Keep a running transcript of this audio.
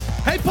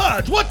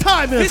Pudge, what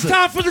time is it? It's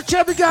time for the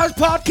Chubby Guys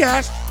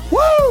podcast.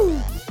 Woo!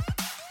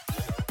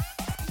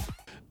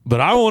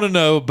 But I want to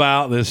know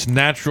about this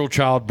natural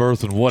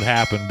childbirth and what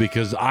happened,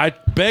 because I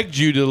begged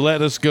you to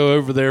let us go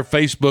over there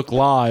Facebook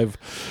Live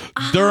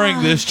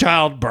during this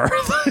childbirth.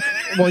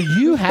 Well,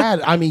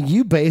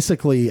 you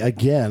basically,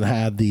 again,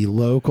 had the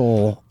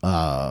local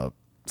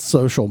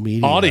social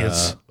media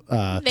audience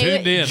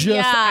tuned in.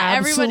 Just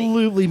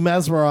absolutely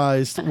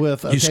mesmerized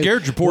with. You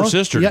scared your poor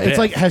sister to Yeah, it's death.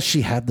 like, has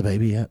she had the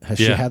baby yet? Has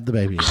she had the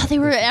baby yet?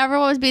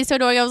 Everyone was being so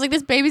annoying. I was like,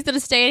 this baby's gonna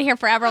stay in here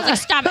forever. I was like,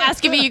 stop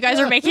asking me. You guys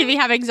are making me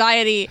have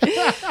anxiety.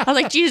 I was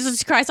like,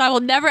 Jesus Christ, I will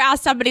never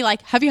ask somebody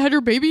like, have you had your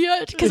baby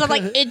yet? Because I'm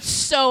like, it's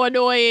so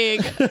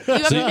annoying. You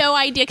have no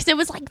idea. Because it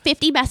was like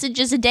 50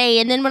 messages a day.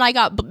 And then when I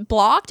got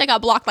blocked,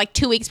 like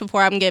 2 weeks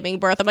before I'm giving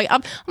birth. I'm like,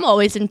 I'm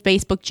always in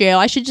Facebook jail.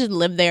 I should just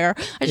live there.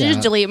 I should just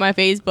delete my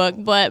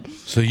Facebook. But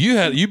so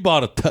you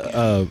bought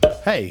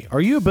Hey,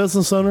 are you a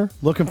business owner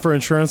looking for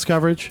insurance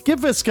coverage?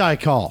 Give this guy a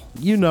call.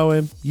 You know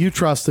him. You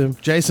trust him.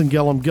 Jason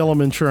Gillum, Gillum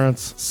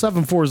Insurance,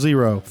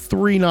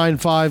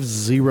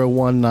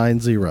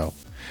 740-395-0190.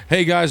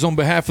 Hey guys, on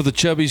behalf of the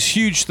Chubbies,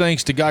 huge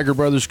thanks to Geiger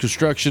Brothers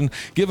Construction.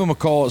 Give them a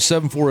call at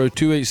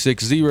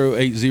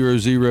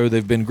 740-286-0800.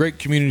 They've been great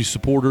community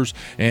supporters,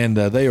 and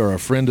they are a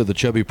friend of the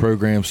Chubby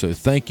program, so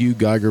thank you,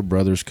 Geiger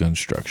Brothers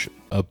Construction.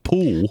 A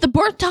pool. the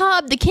birth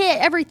tub, the kit,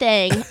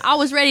 everything. I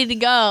was ready to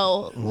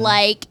go.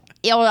 Like,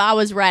 I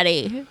was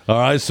ready. All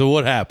right, so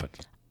what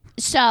happened?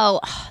 So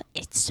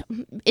it's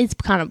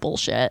kind of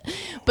bullshit.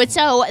 But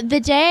so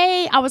the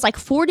day I was like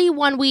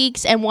 41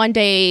 weeks and 1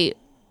 day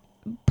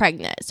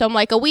pregnant. So I'm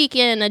like a week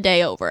and a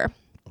day over.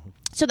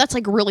 So that's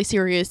like really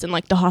serious in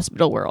like the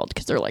hospital world,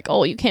 because they're like,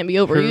 oh, you can't be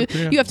over.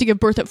 You have to give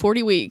birth at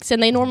 40 weeks.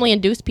 And they normally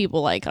induce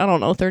people like, I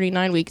don't know,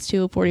 39 weeks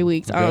to 40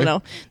 weeks. I don't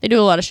know. They do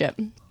a lot of shit.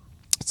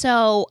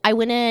 So I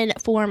went in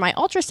for my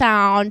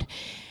ultrasound,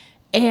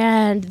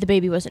 and the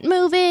baby wasn't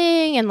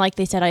moving, and like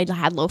they said I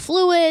had low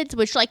fluids,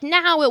 which like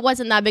now it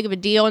wasn't that big of a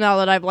deal now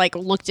that I've like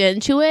looked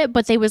into it,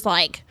 but they was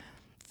like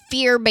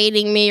fear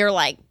baiting me, or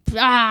like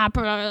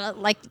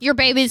like your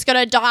baby's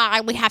gonna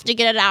die, we have to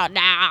get it out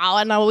now.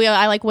 And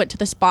I like went to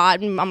the spot,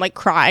 and I'm like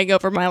crying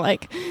over my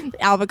like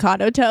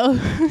avocado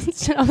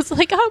toast. And I was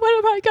like, oh, what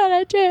am I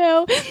gonna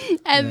do?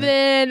 And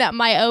then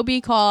my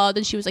OB called,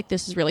 and she was like,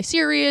 this is really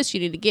serious,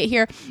 you need to get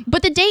here.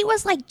 But the date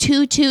was like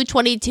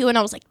 2/2/22, and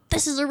I was like,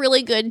 this is a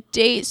really good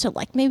date, so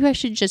like maybe I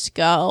should just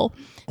go.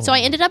 So I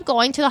ended up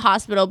going to the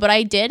hospital, but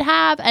I did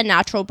have a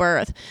natural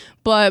birth.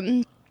 But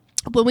when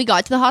we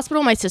got to the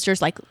hospital, my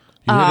sister's like,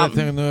 You had that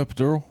thing in the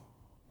epidural?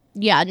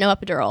 yeah, no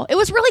epidural. It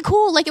was really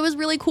cool. Like, it was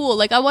really cool.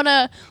 Like, I want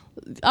to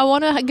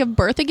give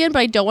birth again, but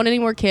I don't want any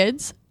more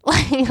kids.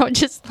 Like, I'm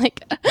just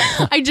like,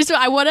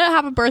 I want to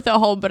have a birth at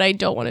home, but I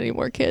don't want any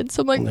more kids.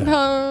 So I'm like,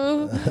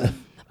 no.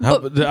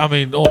 I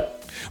mean,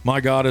 my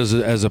God,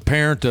 as a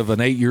parent of an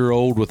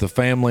 8-year-old with a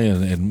family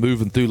and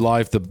moving through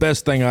life, the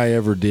best thing I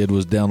ever did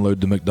was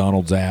download the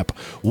McDonald's app.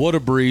 What a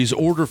breeze.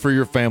 Order for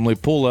your family.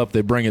 Pull up. They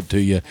bring it to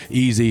you.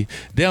 Easy.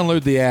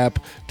 Download the app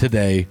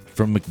today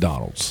from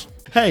McDonald's.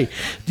 Hey,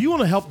 do you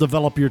want to help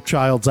develop your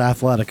child's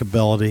athletic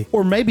ability?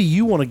 Or maybe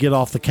you want to get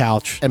off the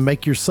couch and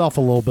make yourself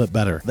a little bit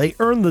better? They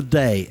earn the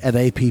day at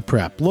AP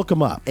Prep. Look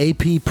them up.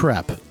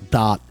 apprep.info.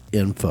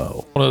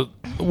 What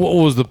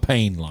was the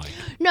pain like?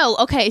 No,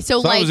 okay, so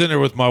I like, was in there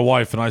with my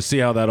wife, and I see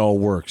how that all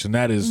works, and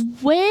that is...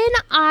 when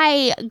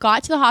I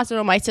got to the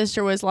hospital, my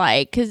sister was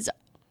like, because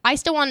I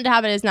still wanted to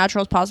have it as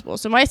natural as possible.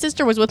 So my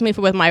sister was with me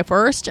with my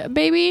first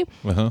baby,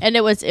 and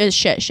it was a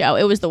shit show.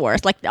 It was the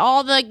worst. Like,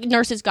 all the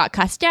nurses got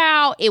cussed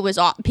out. It was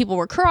people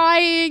were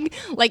crying.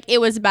 Like,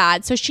 it was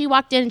bad. So she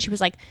walked in and she was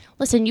like,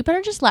 listen, you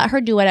better just let her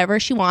do whatever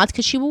she wants,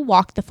 because she will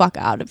walk the fuck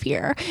out of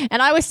here.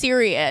 And I was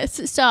serious.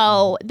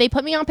 So they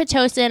put me on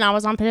Pitocin. I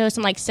was on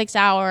Pitocin like 6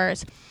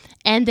 hours.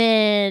 And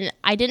then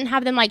I didn't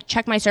have them like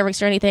check my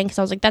cervix or anything, because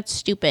I was like, that's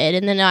stupid.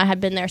 And then I had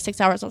been there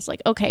 6 hours. I was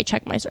like, okay,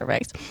 check my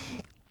cervix.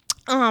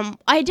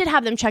 I did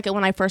have them check it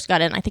when I first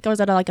got in. I think I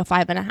was at like a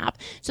 5.5.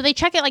 So they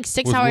check it like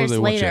 6 hours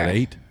later. What you at,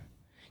 8?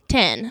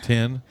 10.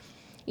 10?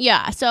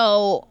 Yeah.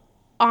 So,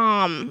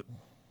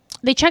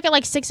 they check it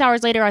like 6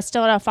 hours later. I was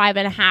still at a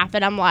 5.5,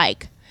 and I'm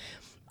like,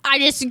 I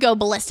just go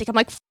ballistic. I'm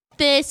like, F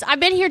this. I've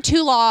been here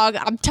too long.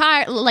 I'm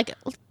tired. Like,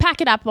 pack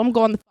it up. I'm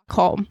going the fuck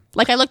home.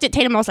 Like, I looked at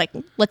Tatum. I was like,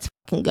 let's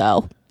fucking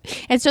go.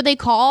 And so they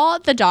call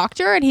the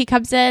doctor, and he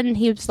comes in, and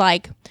he was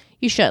like,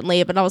 you shouldn't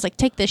leave. And I was like,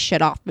 take this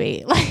shit off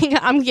me. Like,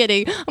 I'm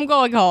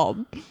going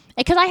home.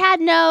 Because I had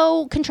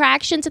no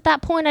contractions at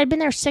that point. I'd been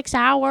there 6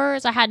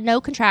 hours. I had no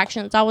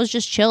contractions. I was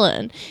just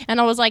chilling. And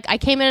I was like, I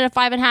came in at a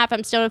 5.5.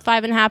 I'm still at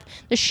 5.5.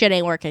 This shit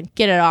ain't working.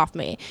 Get it off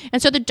me.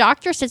 And so the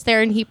doctor sits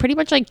there, and he pretty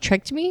much like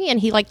tricked me,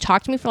 and he like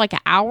talked to me for like an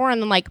hour.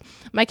 And then like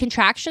my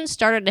contractions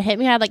started to hit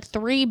me. I had like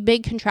 3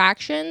 big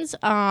contractions.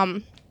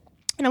 And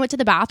I went to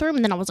the bathroom,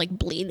 and then I was like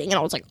bleeding, and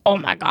I was like, oh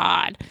my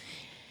God.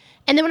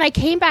 And then when I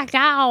came back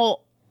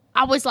out,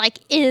 I was like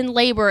in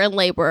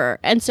labor.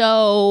 And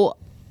so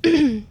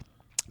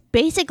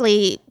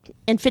basically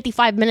in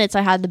 55 minutes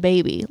I had the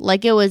baby.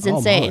 Like, it was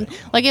insane.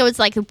 Like, it was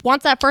like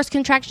once that first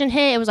contraction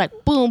hit, it was like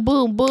boom,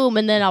 boom, boom,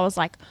 and then I was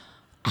like,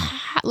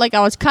 like I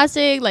was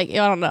cussing, like,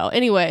 I don't know.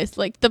 Anyways,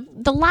 like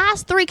the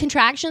last 3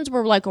 contractions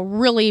were like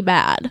really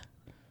bad.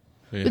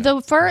 Yeah.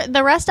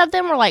 The rest of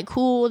them were like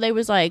cool. They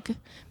was like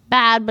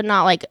bad, but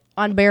not like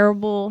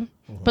unbearable.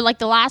 But like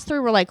the last 3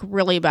 were like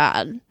really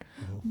bad.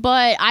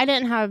 But I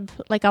didn't have,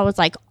 like, I was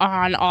like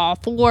on all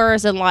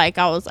fours, and like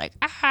I was like,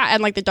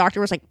 and like the doctor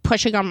was like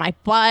pushing on my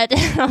butt.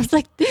 And I was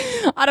like,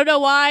 I don't know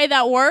why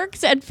that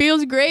works and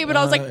feels great, but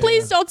I was like,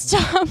 please don't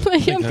stop.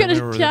 Like, I'm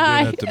gonna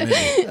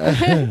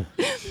die.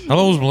 How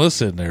long was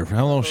Melissa in there?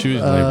 How long she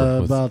was in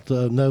labor? About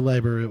no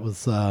labor. It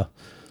was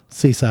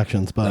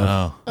C-sections,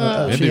 but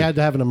she had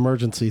to have an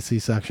emergency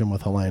C-section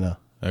with Helena.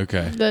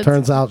 Okay.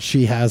 Turns out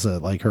she has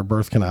her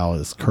birth canal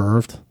is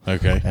curved.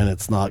 Okay. And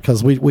it's not,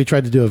 because we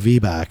tried to do a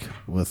VBAC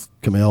with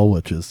Camille,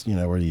 which is,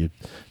 where you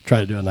try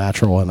to do a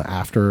natural one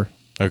after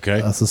a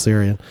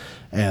cesarean.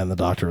 And the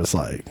doctor was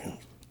like,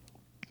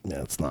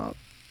 yeah, it's not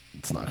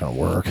going to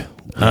work.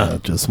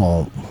 It just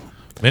won't.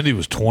 Mindy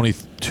was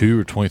 22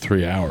 or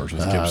 23 hours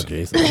with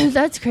Gibson.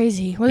 That's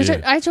crazy.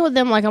 I told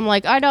them, like, I'm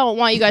like, I don't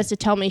want you guys to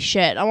tell me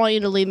shit. I want you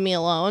to leave me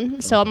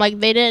alone. So I'm like,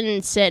 they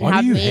didn't sit and Why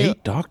have do you me.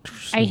 hate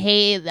doctors? I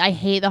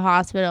hate the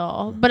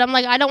hospital. But I'm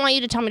like, I don't want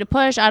you to tell me to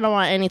push. I don't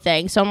want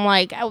anything. So I'm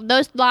like,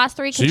 those last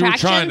 3 So you were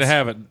contractions. trying to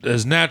have it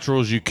as natural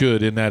as you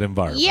could in that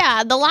environment.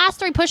 Yeah, the last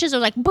 3 pushes were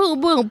like boom,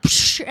 boom,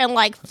 psh, and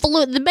like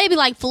the baby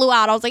like flew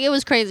out. I was like, it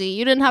was crazy.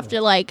 You didn't have to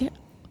like.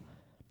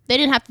 They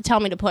didn't have to tell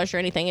me to push or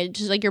anything. It's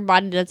just like your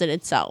body does it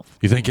itself.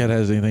 You think that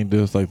has anything to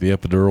do with like the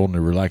epidural and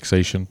the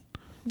relaxation?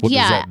 What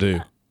does that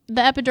do?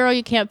 The epidural,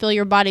 you can't feel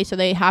your body, so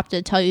they have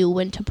to tell you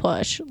when to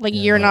push. Like,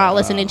 you're not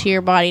listening to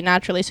your body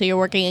naturally, so you're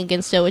working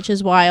against it, which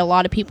is why a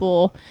lot of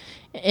people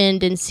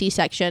end in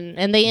C-section.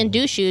 And they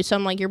induce you, so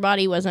I'm like, your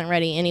body wasn't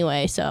ready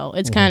anyway. So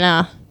it's kind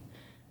of...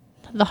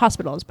 The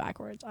hospital is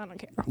backwards. I don't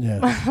care.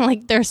 Yeah.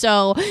 Like, they're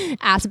so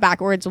ass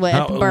backwards with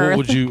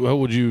birth.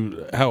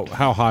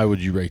 How high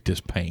would you rate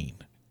this pain?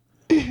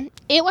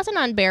 It wasn't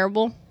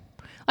unbearable.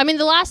 I mean,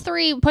 the last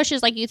 3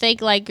 pushes, like, you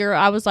think, like,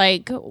 I was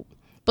like,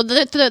 but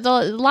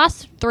the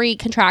last 3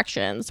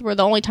 contractions were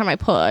the only time I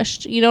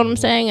pushed. You know what I'm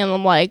saying? And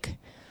I'm like,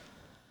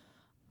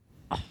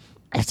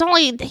 it's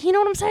only, you know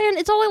what I'm saying?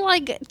 It's only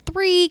like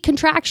 3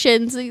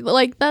 contractions.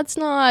 Like, that's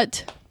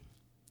not,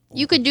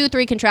 you could do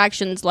 3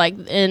 contractions, like,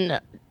 in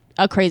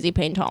a crazy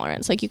pain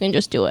tolerance. Like, you can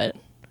just do it.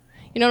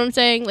 You know what I'm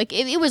saying? Like,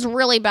 it was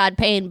really bad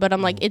pain, but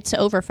I'm like, it's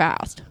over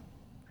fast.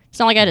 It's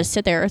not like I had to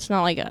sit there. It's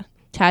not like a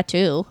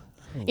tattoo.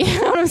 You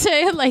know what I'm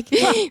saying? Like,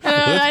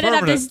 I didn't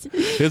have to.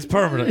 It's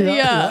permanent.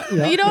 Yeah.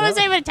 You know what I'm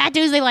saying? With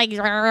tattoos, they like,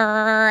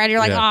 and you're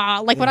like,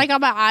 ah. Like, when I got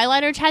my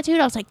eyeliner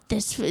tattooed, I was like,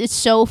 this is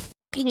so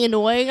fucking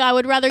annoying. I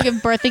would rather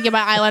give birth than get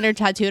my eyeliner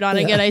tattooed on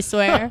again, I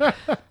swear.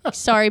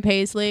 Sorry,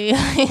 Paisley.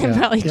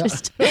 Probably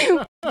just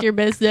your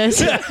business.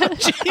 That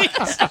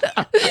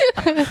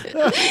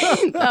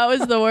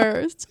was the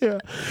worst.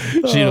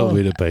 She don't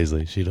beat it,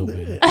 Paisley. She don't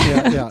beat it.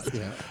 Yeah.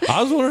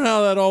 I was wondering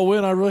how that all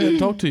went. I really hadn't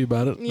talked to you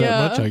about it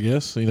that much, I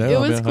guess. You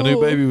know, I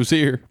knew baby was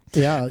here.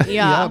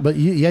 Yeah. But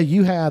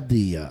you had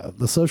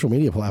the social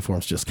media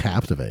platforms just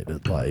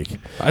captivated. Like,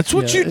 that's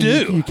what you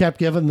do. You kept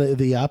giving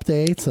the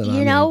updates. And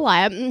you know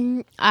what?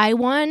 I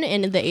won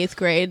in the 8th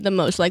grade, the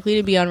most likely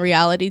to be on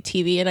reality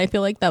TV, and I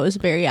feel like that was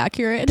very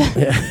accurate.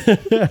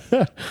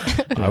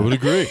 I would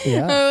agree.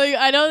 Yeah.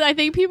 I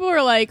think people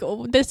were like,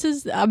 oh, this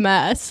is a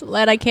mess,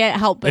 and I can't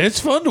help but it's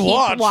fun to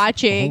watch.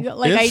 Watching.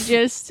 Like, I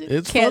just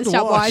can't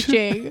stop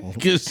watching.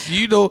 Because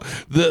you know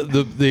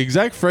the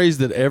exact phrase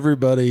that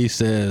everybody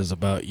says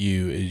about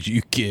you is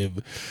you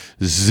give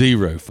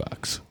 0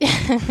 fucks.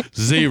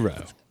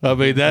 0. I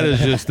mean, that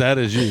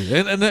is you.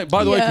 And that,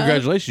 by the way,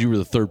 congratulations, you were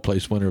the 3rd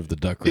place winner of the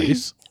duck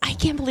race. I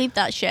can't believe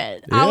that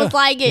shit. I was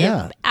like,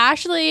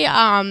 Ashley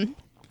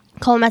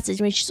Cole messaged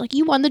me. She's like,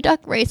 you won the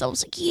duck race. I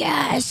was like,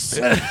 yes.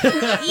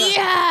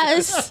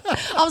 Yes.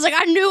 I was like,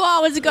 I knew I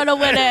was going to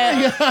win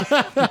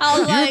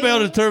it. You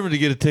were determined to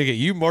get a ticket.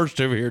 You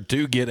marched over here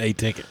to get a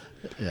ticket.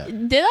 Yeah.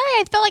 Did I?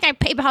 I felt like I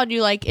PayPal'd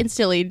you like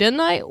instantly, didn't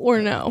I?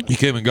 Or no? You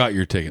came and got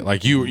your ticket.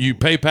 Like you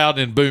PayPal'd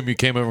and boom, you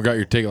came over and got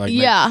your ticket. Like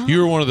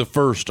you were one of the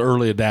first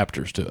early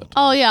adapters to it.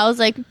 Oh yeah, I was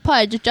like,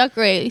 Pudge, duck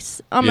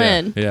race, I'm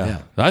in.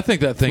 Yeah, I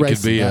think that thing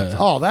could be.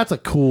 That's a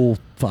cool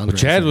fun. Well,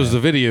 Chad was the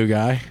video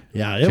guy.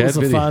 Yeah,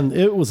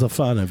 it was a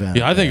fun event.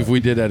 Yeah, I think if we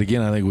did that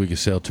again, I think we could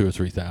sell 2,000 or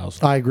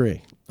 3,000. I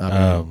agree.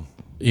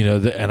 You know,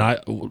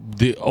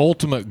 the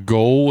ultimate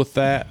goal with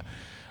that.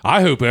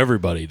 I hope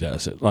everybody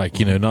does it. Like,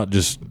 you know, not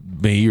just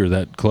me or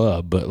that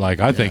club, but like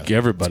I think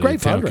everybody.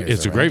 It's a great fundraiser.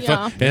 It's a great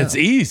fun, and it's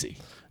easy.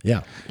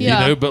 Yeah. You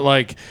know, but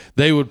like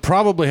they would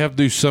probably have to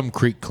do some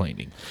creek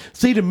cleaning.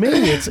 See, to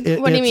me,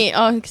 what do you mean?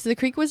 Oh, because the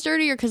creek was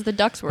dirty, or because the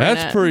ducks were?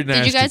 That's pretty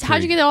nasty. Did you guys?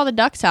 How'd you get all the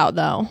ducks out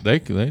though? They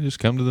just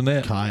come to the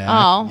net. Kayak.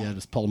 Oh, yeah,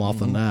 just pull them off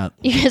the net.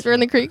 You guys were in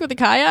the creek with the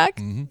kayak.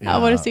 Mm-hmm. I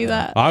want to see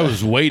that. I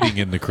was wading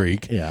in the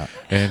creek. Yeah.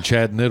 And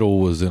Chad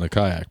Niddle was in a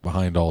kayak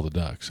behind all the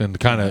ducks, and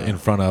kind of in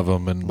front of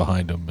them and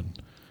behind them, and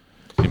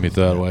me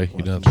throw it away.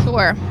 You know.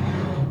 Sure.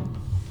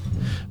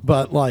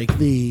 But like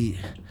the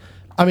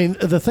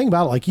thing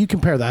about it, like you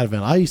compare that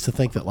event, I used to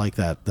think that like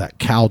that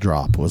cow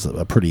drop was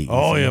a pretty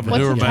Oh yeah, What's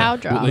manure a cow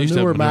drop?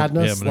 manure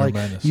madness. Yeah, manure like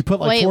madness. you put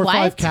like Wait, 4 or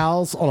 5 what?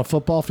 cows on a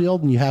football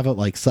field and you have it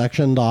like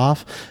sectioned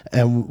off,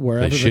 and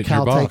wherever They the shit in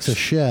cow your takes box. a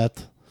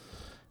shit,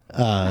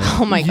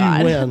 Oh my you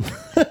God. win.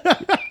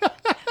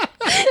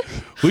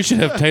 We should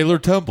have Taylor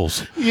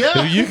tumbles.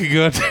 Yeah. You could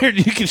go out there and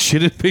you can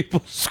shit in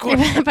people's square.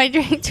 If I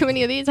drink too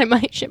many of these, I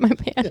might shit my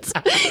pants.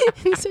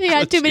 So I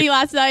had too many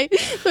last night,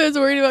 so I was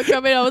worried about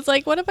coming. I was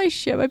like, what if I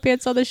shit my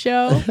pants on the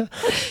show?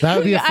 That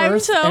would be a I'm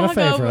first so and a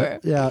hungover.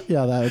 favorite. Yeah,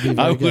 that would be very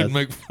I good. wouldn't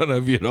make fun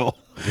of you at all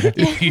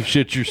if you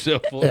shit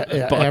yourself on Yeah, that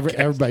yeah, podcast.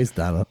 everybody's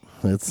done it.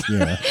 It's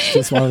it's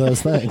just one of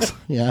those things.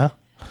 Yeah.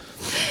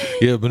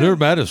 Yeah, Manure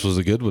Madness was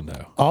a good one,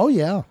 though. Oh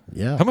yeah.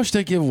 How much did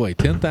they give away?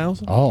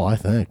 10,000? Oh, I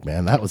think,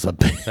 man, that was a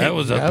big. That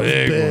was a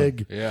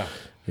big one. Yeah.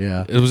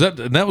 Yeah. It was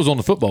and that was on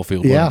the football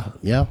field. Yeah.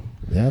 wasn't Yeah.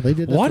 Yeah. They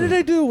did. it? Why did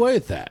they do away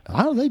with that?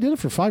 I don't know. They did it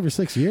for 5 or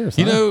 6 years.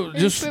 You huh? know,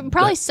 just It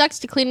probably sucks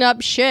to clean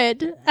up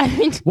shit. I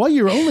mean, Well,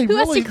 you're only Who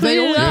has to really clean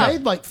they it only up?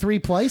 paid like 3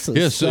 places.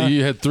 yeah. So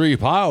you had 3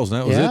 piles, and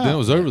that was it. Yeah. Then it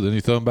was over. Then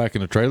you throw them back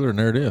in the trailer, and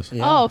there it is.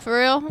 Yeah. oh, for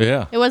real?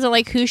 Yeah. It wasn't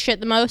like who shit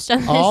the most on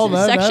this Oh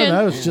no, section.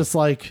 no! It's just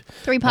like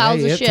 3 piles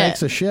hey, of it shit.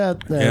 takes a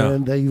shit, Yeah.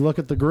 and then you look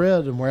at the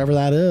grid, and wherever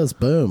that is,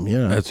 boom. You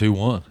know. That's who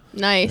won.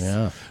 Nice.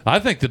 Yeah. I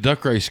think the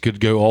duck race could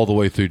go all the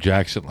way through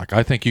Jackson. Like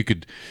I think you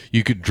could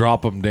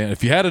drop them down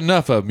if you had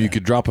enough of them. You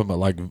could drop them at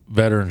like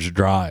Veterans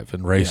Drive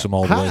and race them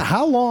all the way.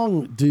 How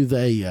long do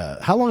they?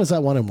 How long is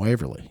that one in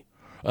Waverly?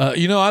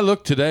 I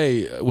looked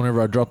today whenever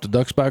I dropped the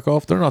ducks back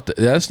off. They're not.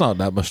 That's not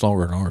that much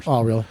longer than ours.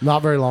 Oh, really?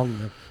 Not very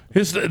long.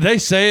 They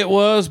say it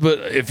was, but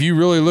if you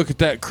really look at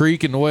that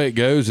creek and the way it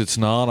goes, it's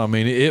not. I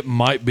mean, it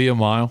might be a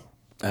mile.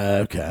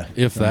 Okay.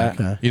 If that,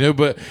 Okay.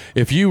 but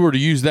if you were to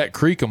use that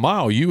creek a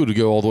mile, you would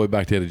go all the way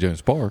back to Eddie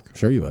Jones Park.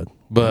 Sure, you would.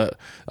 But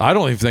I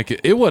don't even think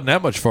it wasn't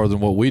that much farther than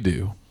what we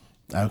do.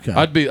 Okay.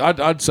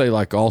 I'd say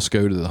like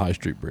Allsco to the High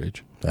Street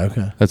Bridge.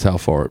 Okay. That's how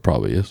far it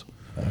probably is.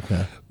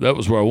 Okay. That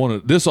was where I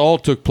wanted. This all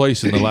took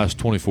place in the last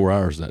 24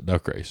 hours of that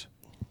duck race.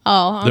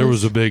 Oh, There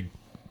was a big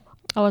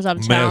I was out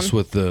of mess town.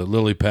 with the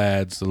lily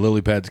pads. The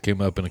lily pads came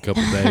up in a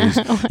couple of days.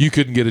 You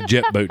couldn't get a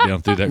jet boat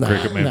down through that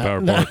creek at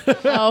Manpower Park.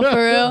 Oh, for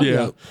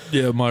real?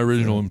 Yeah. My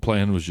original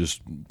plan was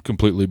just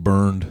completely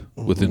burned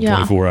within Yeah.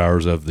 24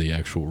 hours of the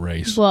actual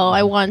race. Well,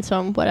 I won,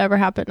 so whatever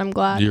happened, I'm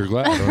glad. You're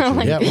glad,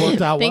 aren't you? Yeah, it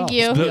worked out Thank well.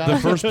 you. The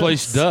first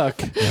place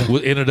duck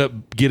ended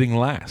up getting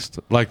last.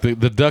 Like the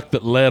duck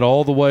that led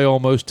all the way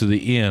almost to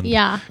the end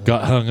Yeah.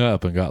 got hung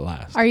up and got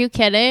last. Are you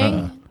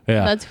kidding?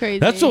 Yeah. That's crazy.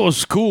 That's what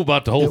was cool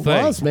about the whole It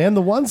thing. was, man.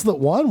 The ones that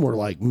won were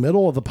like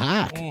middle of the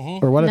pack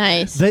or whatever.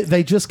 Nice.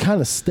 They just kind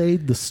of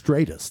stayed the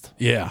straightest,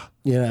 Yeah.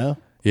 you know?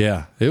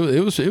 Yeah. It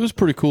was a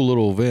pretty cool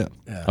little event.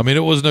 Yeah. I mean,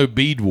 it was no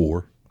bead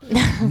war.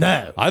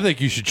 No. I think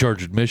you should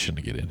charge admission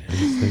to get in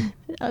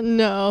here.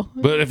 No.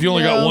 But if you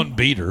only got No. one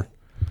beater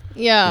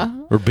Yeah.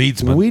 or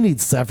beadsman, We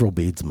need several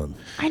beadsmen.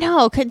 I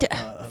know.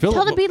 Tell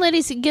Philip- the bead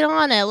ladies to get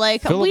on it.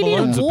 Like, Philip we need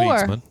Malone's a a war.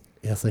 beadsman.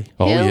 Yes, he.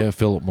 Oh, Who? yeah,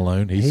 Philip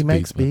Malone. He's He a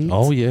makes beadsman. beads?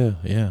 Oh, yeah,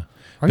 yeah.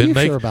 Are you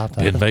sure about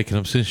that? Been making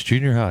them since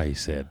junior high, he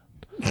said.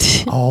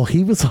 Oh,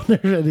 he was on there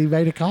and he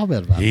made a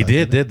comment about He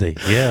that. didn't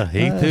he? Yeah,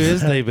 he threw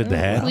his name in the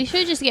hat. We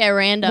should just get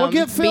random Well,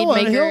 get bead Phil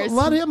and he'll makers.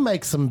 let him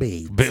make some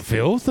beads. But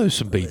Phil threw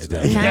some beads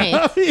down.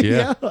 Nice.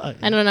 Yeah.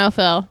 I don't know,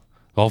 Phil.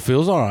 Oh,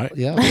 Phil's all right.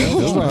 Yeah,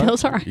 Phil's all right.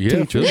 Phil's all right. Yeah,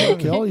 Teacher, Phil's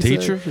Oak Hill, he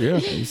teacher. said- Yeah.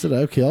 He said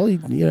Oak Hill,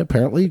 he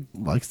apparently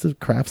likes to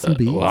craft some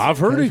beads. Well, I've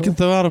heard he can occasionally.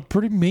 throw out a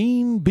pretty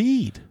mean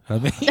bead.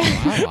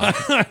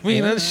 I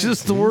mean, that's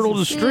just the word on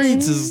the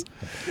streets. Is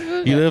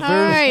if All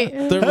right.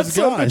 there was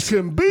guys.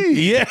 can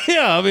be. Yeah.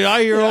 I mean,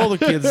 I hear all the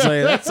kids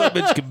say that's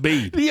something bitch can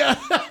bead. Yeah.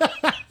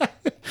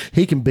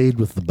 He can bead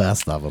with the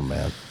best of them,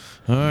 man.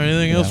 All right.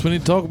 Anything else we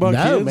need to talk about?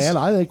 No, kids? man,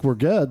 I think we're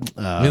good.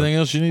 Anything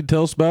else you need to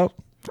tell us about?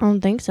 I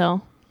don't think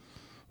so.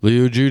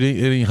 Leo Jude,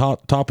 any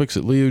hot topics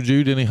at Leo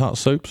Jude? Any hot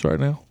soaps right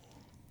now?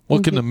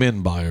 What can the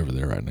men buy over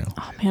there right now?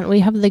 Oh, man, we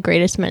have the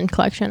greatest men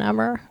collection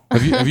ever.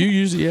 Have you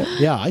used it yet?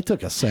 Yeah, I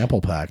took a sample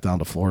pack down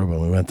to Florida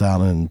when we went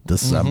down in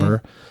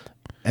December,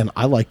 and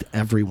I liked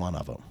every one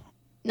of them.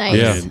 Nice.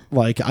 Yeah.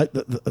 Like,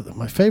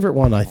 my favorite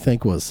one, I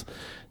think, was...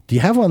 Do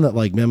you have one that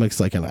like mimics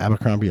like an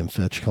Abercrombie and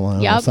Fitch cologne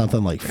or Yep.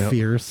 something like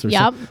Fierce? Or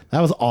Yep. something?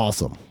 That was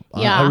awesome.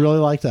 Yeah. I really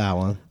liked that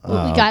one. We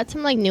got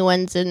some like new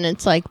ones, and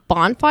it's like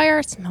bonfire.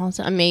 It smells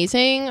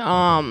amazing.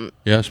 Yeah,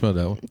 I smelled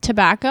that one.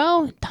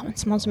 Tobacco. That one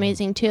smells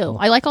amazing too.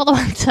 I like all the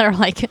ones that are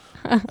like,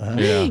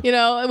 Yeah. you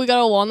know, we got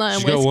a walnut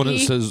and She whiskey. got one that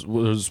says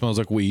it smells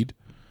like weed.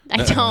 I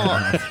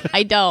don't.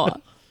 I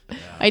don't.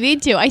 I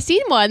need to. I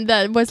seen one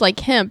that was like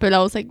hemp, and I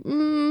was like,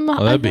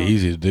 Oh, that'd be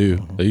easy to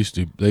do.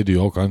 They do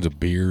all kinds of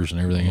beers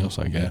and everything else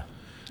like that.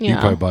 You Yeah. can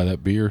probably buy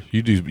that beer.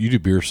 You do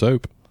beer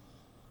soap.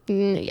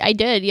 I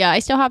did. Yeah, I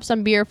still have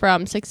some beer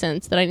from Six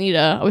Sense that I need to.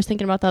 I was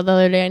thinking about that the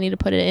other day. I need to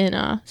put it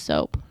in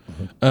soap.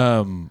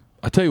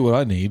 I tell you what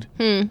I need.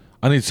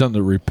 I need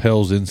something that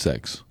repels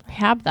insects. I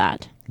have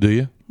that. Do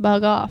you?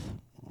 Bug off.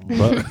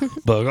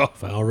 Bug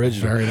off, how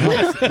original. Very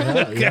nice.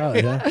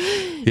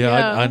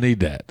 Yeah, I need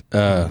that.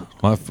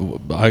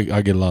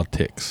 I get a lot of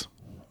ticks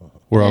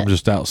where I'm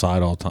just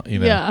outside all the time. You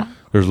know,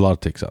 there's a lot of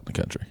ticks out in the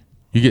country.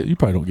 You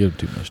probably don't get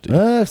them too much, do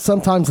you?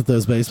 Sometimes at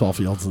those baseball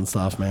fields and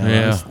stuff, man.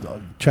 Yeah. I just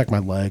check my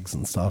legs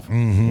and stuff.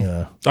 Mm-hmm.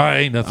 Yeah. I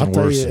ain't nothing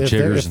worse than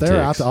chiggers and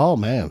ticks. Oh,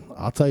 man.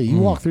 I'll tell you,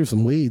 walk through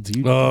some weeds.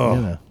 You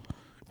know,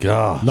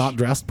 God. not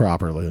dressed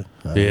properly.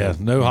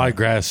 No high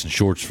grass and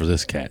shorts for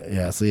this cat.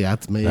 Yeah, see,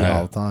 that's me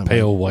all the time.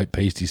 Pale white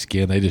pasty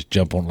skin. They just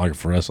jump on like a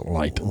fluorescent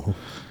light.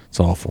 It's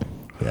awful.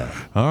 Yeah.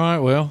 All right,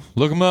 well,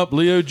 look them up.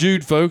 Leo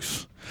Jude,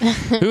 folks.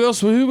 Who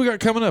else? Who we got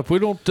coming up? We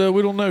don't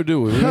know,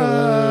 do we?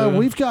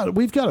 We've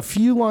got a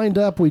few lined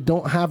up. We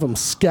don't have them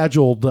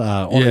scheduled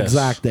on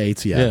exact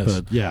dates yet,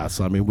 but yes,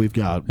 I mean we've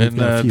got a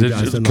few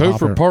guys in the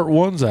hopper. For Part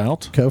 1's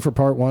out. For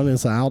Part 1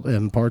 is out,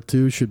 and Part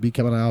 2 should be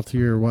coming out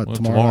here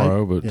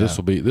tomorrow. But this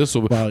will be.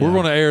 We're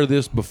going to air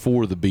this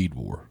before the bead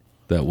war.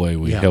 That way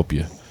we help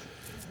you.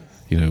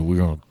 You know, we're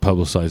going to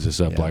publicize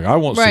this up. Like I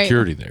want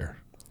security there.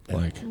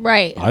 Like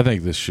I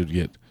think this should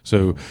get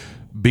so.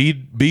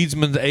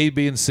 Beadsman's A,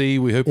 B, and C.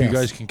 We hope you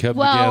guys can come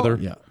together.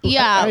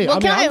 Yeah. Hey,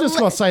 I'm just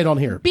going to say it on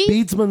here.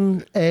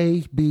 Beadsman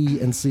A, B,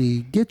 and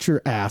C. Get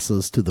your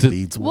asses to the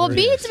beads. Well,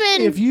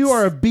 beadsman. If you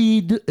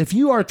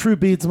are a true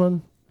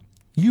beadsman,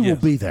 you will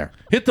be there.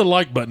 Hit the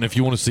like button if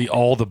you want to see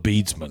all the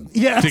beadsmen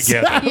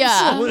together.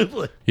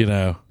 Absolutely. You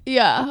know.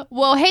 Yeah.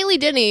 Well, Haley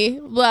Denny.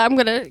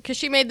 Because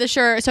she made the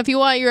shirt. So if you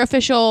want your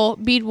official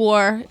Bead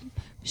War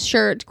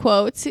shirt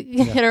quotes,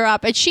 hit her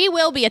up, and she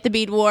will be at the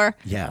Bead War.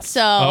 Yes.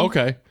 So. Oh,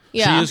 okay.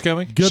 Yeah. She is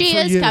coming? She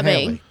is coming.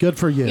 Haley. Good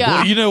for you. Yeah.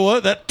 Well, you know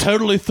what? That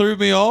totally threw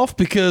me off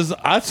because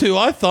I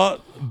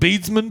thought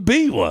Beadsman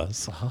B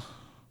was.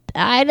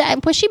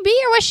 Was she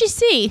B or was she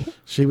C?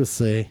 She was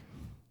C.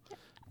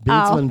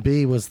 Beadsman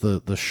B was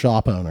the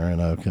shop owner in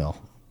Oak Hill.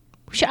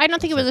 I don't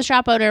think it was the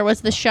shop owner. It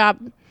was the shop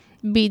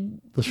bead.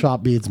 The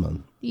shop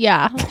beadsman.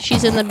 Yeah,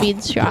 she's in the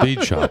beads shop. The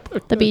bead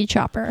shop. The bead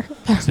shopper.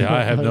 See,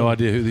 I have no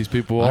idea who these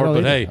people are,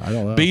 but hey,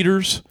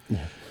 beaders.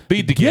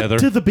 Bead together.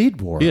 Get to the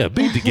bead war. Yeah,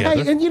 bead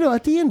together. Hey, and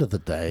at the end of the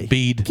day,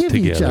 give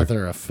each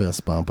other a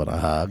fist bump and a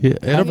hug. Yeah,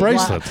 and a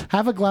bracelet.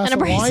 Have a glass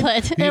of wine.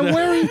 And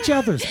wear each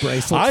other's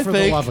bracelets for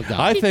the love of God.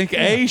 I think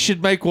A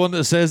should make one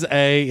that says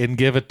A and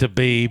give it to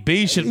B.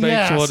 B should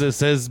make one that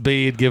says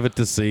B and give it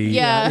to C.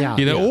 Yeah.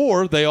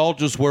 Or they all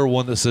just wear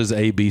one that says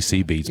A, B,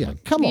 C, Beadsman. Yeah,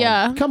 come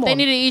on. Come on. They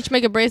need to each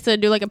make a bracelet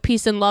and do like a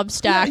peace and love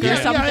stack or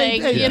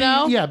something,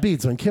 Yeah,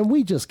 Beadsman, can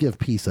we just give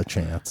peace a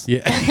chance?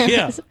 Yeah.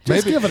 Yeah.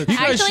 Just give it a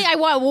chance. Actually, I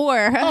want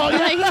war.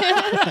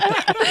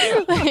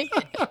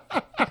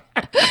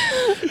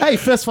 Hey,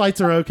 fist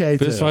fights are okay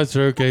too. Fist fights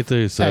are okay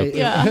too. So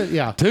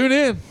yeah. Tune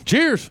in.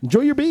 Cheers.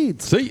 Enjoy your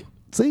beads. See you.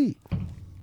 See.